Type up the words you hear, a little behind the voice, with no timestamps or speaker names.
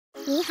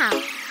你好，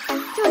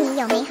祝你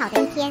有美好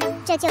的一天。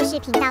这就是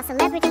频道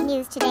Celebrity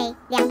News Today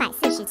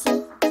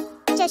 247，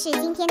这是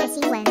今天的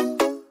新闻。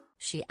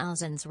Xiao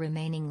Zhan's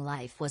remaining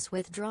life was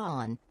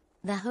withdrawn.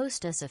 The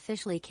hostess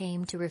officially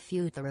came to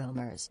refute the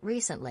rumors.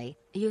 Recently,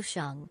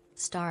 Sheng,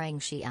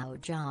 starring Xiao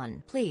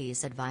Zhan,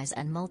 Please Advise,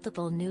 and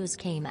multiple news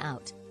came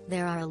out.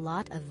 There are a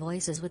lot of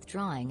voices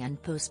withdrawing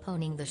and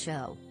postponing the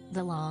show.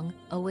 The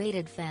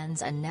long-awaited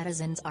fans and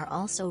netizens are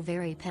also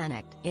very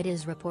panicked. It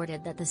is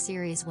reported that the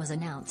series was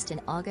announced in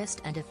August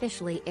and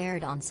officially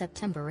aired on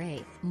September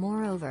 8.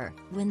 Moreover,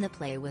 when the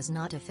play was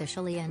not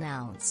officially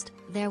announced,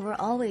 there were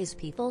always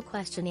people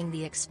questioning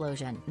the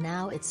explosion.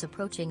 Now it's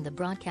approaching the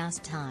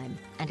broadcast time,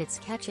 and it's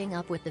catching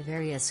up with the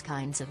various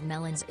kinds of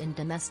melons in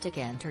domestic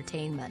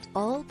entertainment.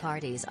 All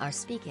parties are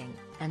speaking,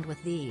 and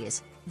with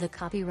these, the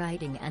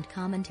copywriting and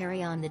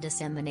commentary on the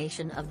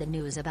dissemination of the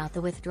news about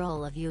the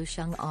withdrawal of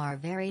Sheng are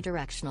very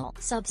directional.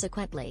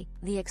 Subsequently,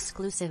 the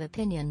exclusive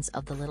opinions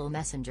of the little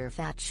messenger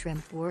fat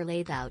shrimp were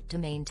laid out to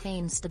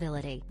maintain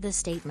stability. The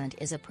statement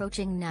is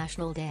approaching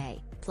National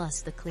Day,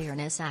 plus the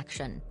clearness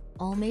action.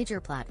 All major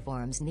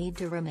platforms need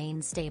to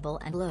remain stable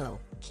and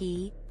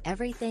low-key.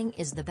 Everything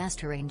is the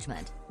best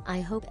arrangement. I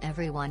hope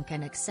everyone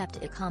can accept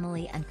it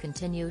calmly and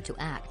continue to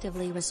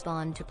actively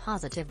respond to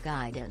positive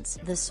guidance.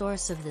 The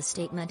source of the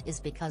statement is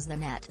because the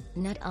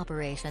net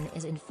operation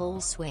is in full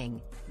swing.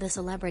 The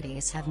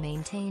celebrities have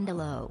maintained a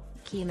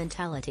low-key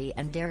mentality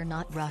and dare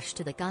not rush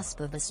to the cusp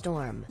of a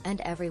storm. And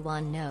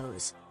everyone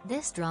knows,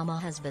 this drama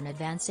has been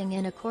advancing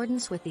in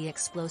accordance with the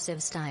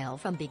explosive style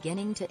from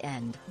beginning to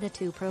end. The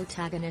two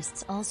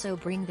protagonists also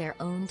bring their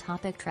own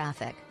topic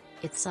traffic.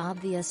 It's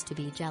obvious to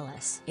be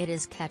jealous. It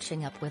is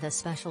catching up with a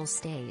special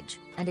stage,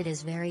 and it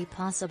is very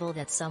possible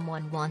that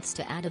someone wants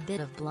to add a bit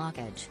of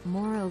blockage.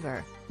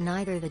 Moreover,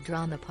 neither the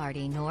drama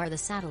party nor the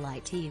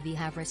satellite TV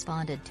have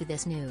responded to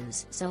this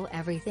news, so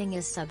everything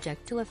is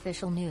subject to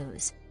official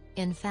news.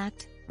 In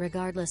fact,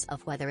 regardless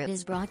of whether it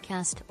is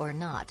broadcast or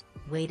not,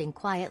 waiting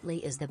quietly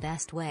is the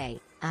best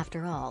way.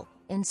 After all,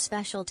 in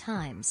special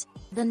times,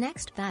 the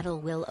next battle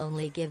will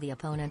only give the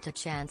opponent a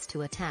chance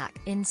to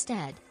attack.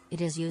 Instead, it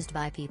is used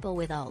by people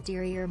with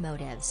ulterior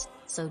motives,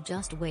 so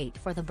just wait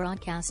for the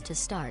broadcast to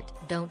start.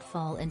 Don't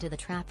fall into the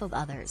trap of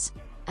others.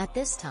 At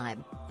this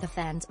time, the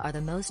fans are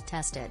the most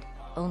tested.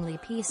 Only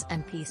peace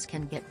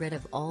can get rid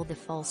of all the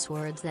false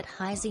words that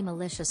Heisey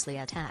maliciously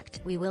attacked.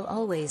 We will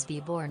always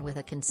be born with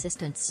a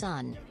consistent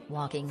sun,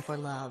 walking for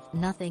love.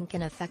 Nothing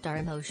can affect our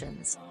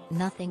emotions.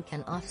 Nothing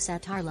can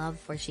offset our love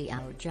for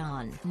Xiao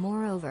Zhan.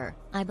 Moreover,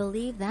 I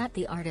believe that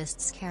the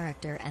artist's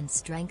character and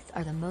strength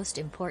are the most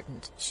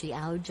important.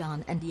 Xiao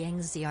Zhan and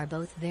Yang Zi are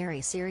both very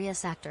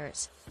serious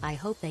actors. I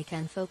hope they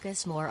can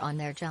focus more on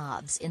their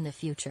jobs in the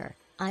future.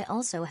 I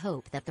also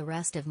hope that the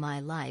rest of my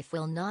life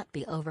will not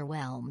be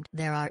overwhelmed.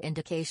 There are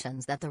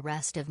indications that the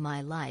rest of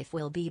my life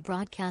will be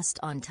broadcast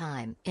on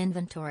time.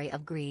 Inventory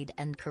of greed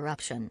and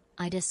corruption.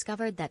 I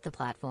discovered that the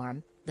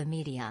platform, the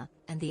media,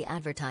 and the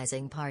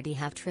advertising party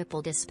have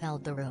triple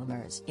dispelled the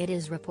rumors. It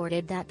is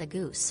reported that the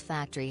Goose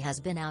Factory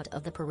has been out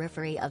of the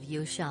periphery of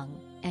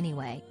Sheng.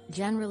 Anyway,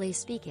 generally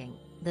speaking,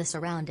 the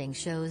surrounding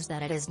shows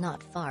that it is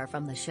not far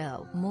from the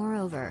show.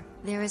 Moreover,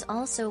 there is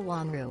also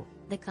Wanru,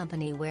 the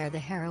company where the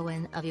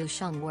heroine of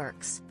Sheng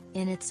works.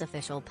 In its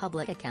official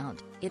public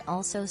account, it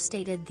also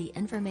stated the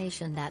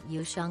information that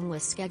Sheng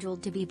was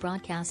scheduled to be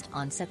broadcast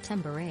on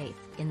September 8.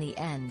 In the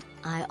end,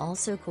 I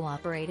also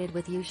cooperated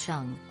with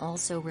Sheng.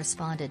 Also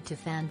responded to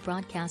fan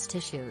broadcast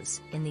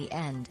issues. In the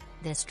end,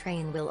 this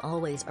train will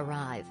always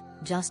arrive,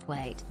 just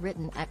wait.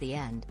 Written at the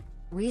end.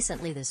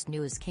 Recently this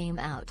news came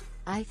out.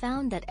 I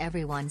found that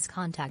everyone's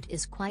contact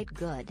is quite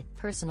good.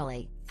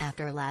 Personally,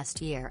 after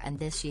last year and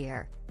this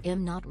year,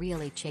 I'm not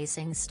really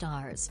chasing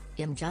stars,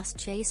 I'm just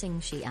chasing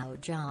Xiao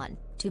Zhan.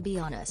 To be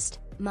honest,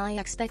 my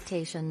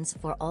expectations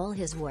for all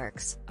his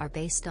works are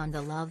based on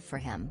the love for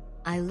him.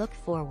 I look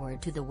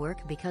forward to the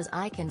work because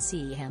I can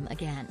see him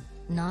again,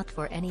 not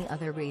for any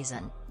other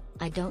reason.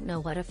 I don't know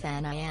what a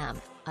fan I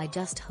am, I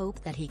just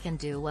hope that he can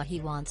do what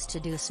he wants to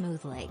do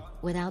smoothly,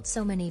 without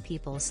so many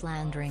people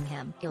slandering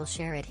him. He'll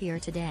share it here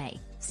today.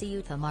 See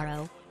you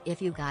tomorrow.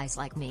 If you guys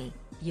like me,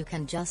 you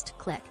can just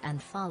click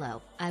and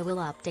follow. I will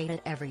update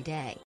it every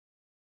day.